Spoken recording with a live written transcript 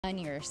On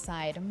your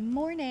side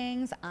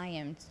mornings, I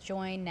am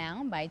joined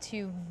now by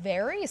two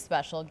very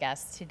special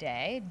guests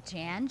today,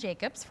 Jan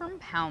Jacobs from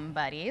Pound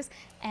Buddies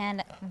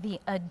and the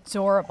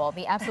adorable,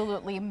 the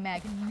absolutely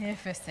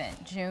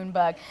magnificent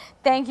Junebug.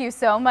 Thank you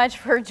so much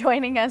for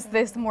joining us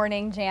this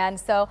morning, Jan.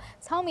 So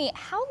tell me,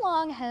 how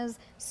long has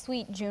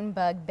sweet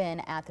Junebug been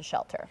at the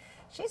shelter?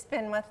 She's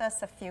been with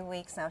us a few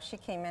weeks now. She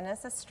came in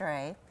as a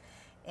stray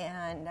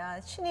and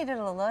she needed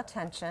a little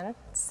attention,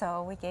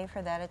 so we gave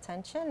her that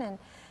attention, and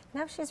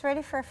now she's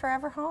ready for a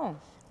forever home.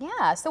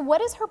 Yeah, so what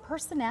is her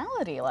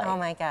personality like? Oh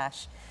my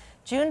gosh.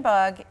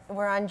 Junebug,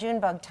 we're on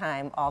Junebug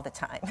time all the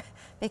time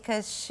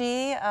because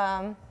she's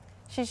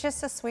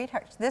just a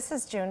sweetheart. This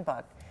is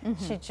Junebug.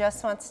 She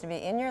just wants to be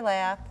in your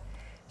lap.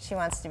 She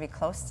wants to be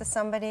close to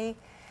somebody.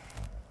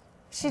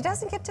 She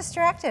doesn't get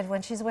distracted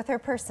when she's with her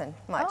person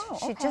much. Oh,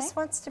 okay. She just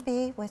wants to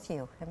be with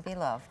you and be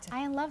loved.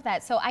 I love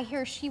that. So I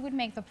hear she would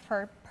make the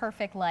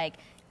perfect like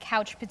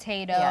couch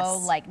potato,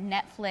 Yes. like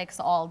Netflix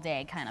all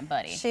day kind of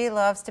buddy. She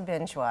loves to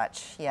binge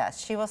watch.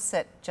 Yes, she will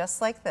sit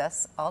just like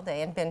this all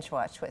day and binge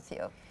watch with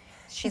you.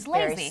 She's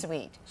very lazy.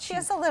 sweet. She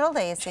is a little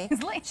lazy.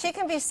 She's lazy. She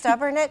can be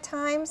stubborn at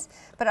times,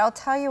 but I'll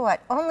tell you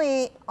what,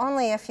 only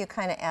if you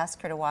kind of ask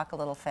her to walk a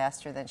little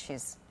faster than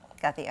she's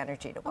got the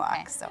energy to walk.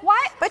 Okay. So.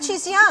 Why? But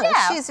she's young.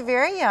 Yeah. She's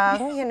very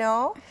young, you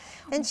know,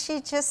 and she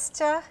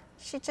just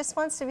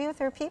wants to be with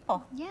her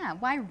people. Yeah,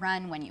 why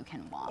run when you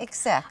can walk?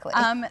 Exactly.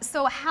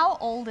 So how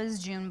old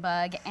is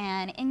Junebug,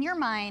 and in your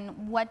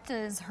mind, what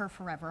does her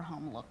forever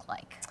home look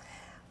like?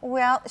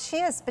 Well, she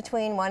is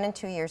between 1 and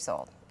 2 years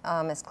old,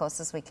 as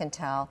close as we can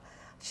tell.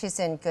 She's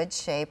in good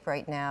shape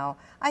right now.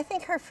 I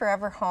think her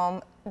forever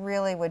home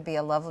really would be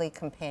a lovely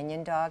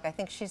companion dog. I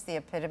think she's the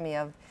epitome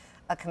of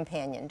a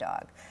companion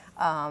dog.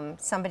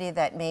 Somebody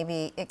that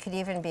maybe, it could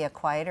even be a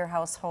quieter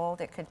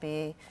household. It could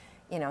be,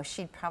 you know,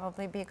 she'd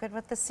probably be good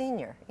with the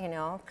senior, you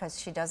know, because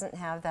she doesn't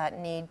have that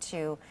need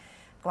to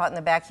go out in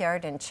the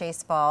backyard and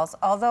chase balls.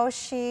 Although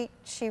she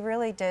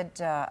really did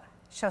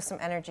show some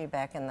energy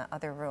back in the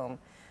other room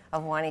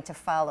of wanting to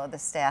follow the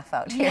staff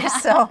out here.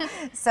 Yeah.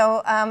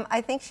 So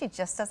I think she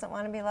just doesn't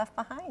want to be left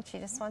behind. She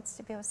just wants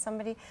to be with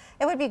somebody.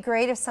 It would be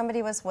great if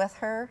somebody was with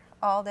her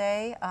all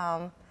day.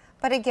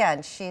 But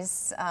again,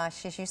 she's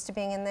used to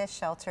being in this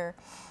shelter.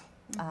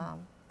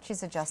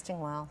 She's adjusting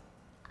well.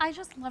 I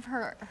just love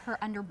her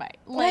underbite.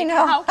 I Like,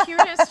 know. how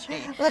cute is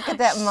she? Look at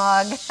that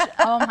mug.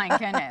 Oh my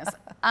goodness.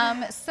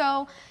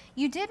 So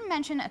you did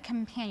mention a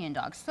companion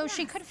dog, so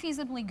she could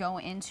feasibly go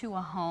into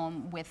a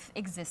home with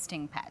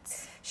existing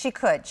pets. She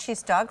could.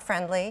 She's dog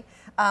friendly.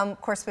 Of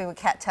course, we would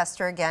cat test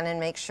her again and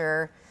make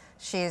sure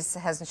she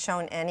hasn't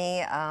shown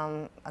any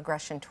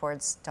aggression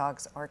towards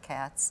dogs or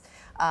cats.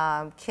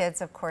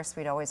 Kids, of course,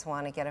 we'd always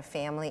want to get a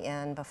family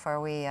in before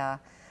we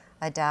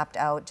adopt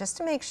out, just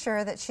to make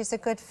sure that she's a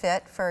good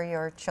fit for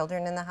your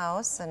children in the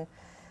house. And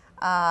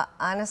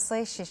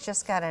honestly, she's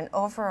just got an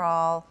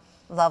overall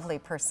lovely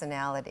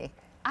personality.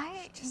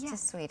 Just a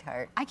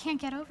sweetheart. I can't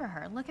get over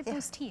her. Look at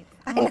those teeth.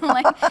 I know.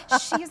 Like,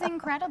 she's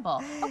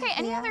incredible. Okay,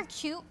 any Yeah. other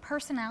cute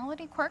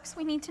personality quirks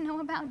we need to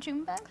know about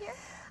Junebug here?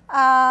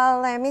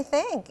 Let me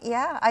think.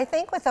 Yeah, I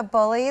think with a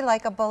bully,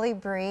 like a bully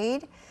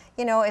breed,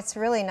 you know, it's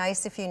really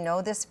nice if you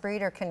know this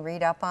breed or can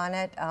read up on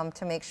it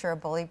to make sure a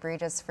bully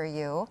breed is for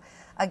you.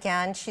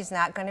 Again, she's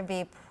not going to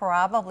be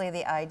probably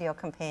the ideal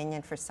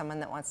companion for someone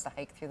that wants to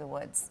hike through the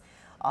woods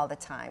all the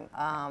time.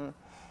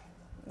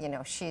 You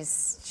know,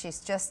 she's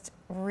just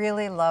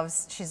really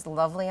she's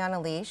lovely on a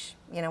leash.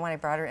 You know, when I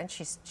brought her in,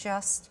 she's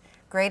just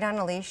great on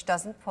a leash,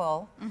 doesn't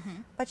pull,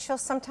 but she'll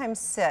sometimes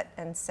sit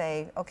and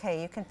say,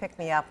 okay, you can pick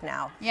me up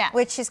now. Yeah.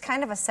 Which she's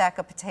kind of a sack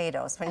of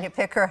potatoes when you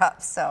pick her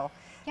up, so.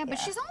 Yeah, but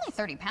she's only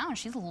 30 pounds.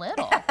 She's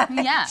little.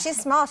 Yeah.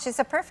 She's small. She's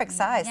a perfect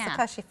size. Yeah. Look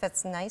how she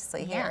fits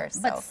nicely here.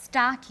 So. But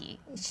stocky.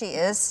 She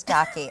is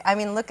stocky. I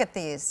mean, look at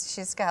these.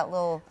 She's got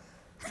little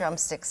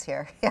drumsticks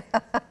here.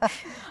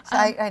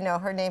 I know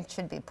her name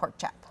should be Pork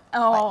Chop.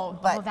 Oh,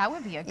 but well, that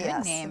would be a good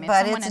yes, name. If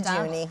but someone it's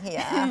Junie,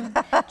 yeah.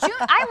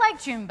 I like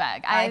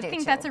Junebug. I do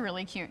think too. that's a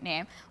really cute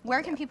name.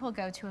 Where can people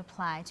go to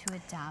apply to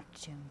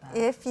adopt Junebug?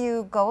 If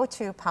you go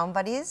to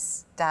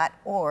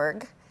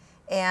poundbuddies.org,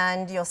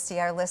 and you'll see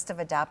our list of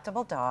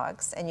adoptable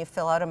dogs, and you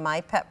fill out a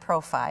My Pet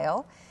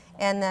profile,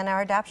 and then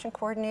our adoption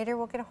coordinator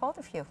will get a hold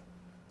of you.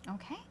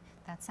 Okay,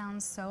 that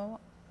sounds so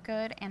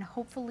good, and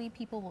hopefully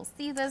people will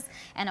see this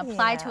and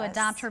apply to Yes.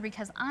 adopt her,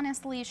 because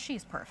honestly,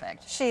 she's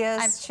perfect. She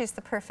is. She's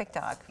the perfect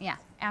dog. Yeah,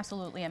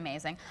 absolutely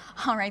amazing.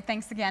 All right,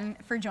 thanks again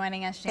for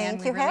joining us, Jan.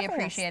 Thank We you really having us.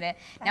 appreciate it.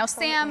 Now,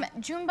 Sam,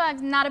 Absolutely.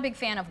 Junebug's not a big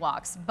fan of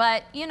walks,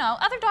 but you know,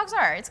 other dogs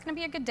are. It's going to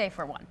be a good day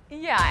for one.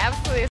 Yeah, absolutely.